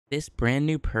This brand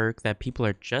new perk that people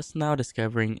are just now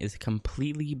discovering is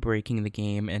completely breaking the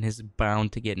game and is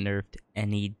bound to get nerfed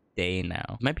any day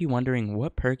now. You might be wondering,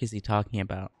 what perk is he talking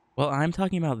about? Well, I'm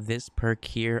talking about this perk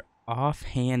here,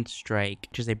 Offhand Strike,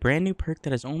 which is a brand new perk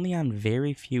that is only on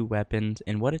very few weapons,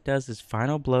 and what it does is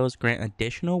final blows grant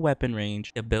additional weapon range,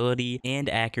 stability, and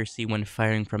accuracy when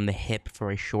firing from the hip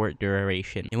for a short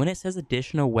duration. And when it says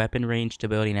additional weapon range,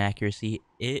 stability, and accuracy,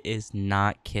 it is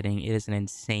not kidding. It is an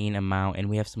insane amount, and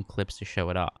we have some clips to show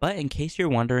it off. But in case you're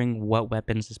wondering what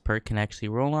weapons this perk can actually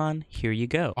roll on, here you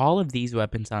go. All of these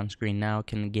weapons on screen now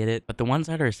can get it, but the ones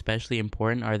that are especially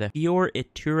important are the Fior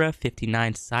Itura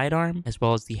 59 sidearm, as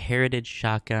well as the Heritage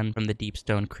Shotgun from the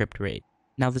Deepstone Crypt Raid.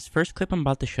 Now, this first clip I'm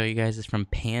about to show you guys is from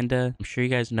Panda. I'm sure you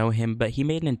guys know him, but he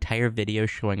made an entire video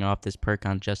showing off this perk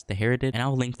on just the Heritage, and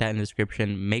I'll link that in the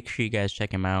description. Make sure you guys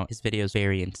check him out. His video is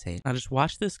very insane. Now, just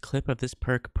watch this clip of this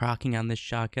perk procking on this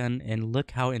shotgun, and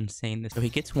look how insane this is. So he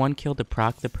gets one kill to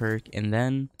proc the perk, and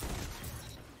then...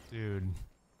 Dude.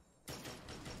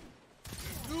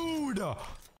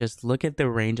 Just look at the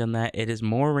range on that. It is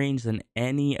more range than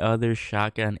any other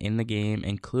shotgun in the game,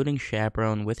 including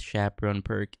Chaperone with Chaperone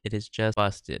perk. It is just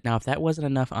busted. Now, if that wasn't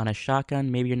enough on a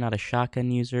shotgun, maybe you're not a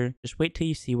shotgun user, just wait till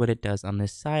you see what it does on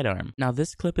this sidearm. Now,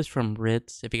 this clip is from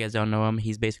Ritz. If you guys don't know him,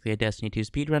 he's basically a Destiny 2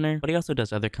 speedrunner, but he also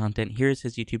does other content. Here's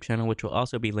his YouTube channel, which will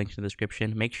also be linked in the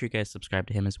description. Make sure you guys subscribe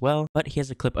to him as well. But he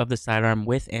has a clip of the sidearm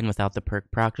with and without the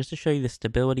perk proc, just to show you the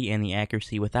stability and the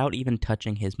accuracy without even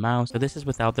touching his mouse. So this is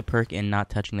without the perk and not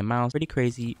touching the mouse. Pretty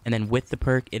crazy. And then with the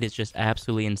perk, it is just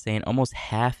absolutely insane. Almost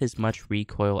half as much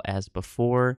recoil as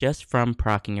before, just from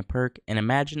proccing a perk. And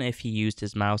imagine if he used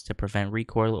his mouse to prevent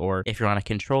recoil, or if you're on a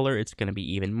controller, it's going to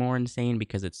be even more insane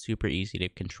because it's super easy to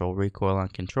control recoil on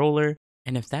controller.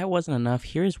 And if that wasn't enough,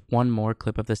 here's one more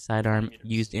clip of the sidearm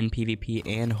used in PvP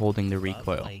and holding the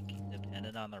recoil.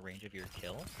 Dependent on the range of your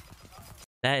kill.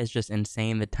 That is just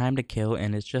insane. The time to kill,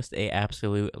 and it's just a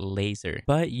absolute laser.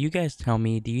 But you guys tell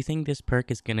me, do you think this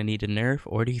perk is gonna need a nerf,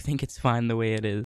 or do you think it's fine the way it is?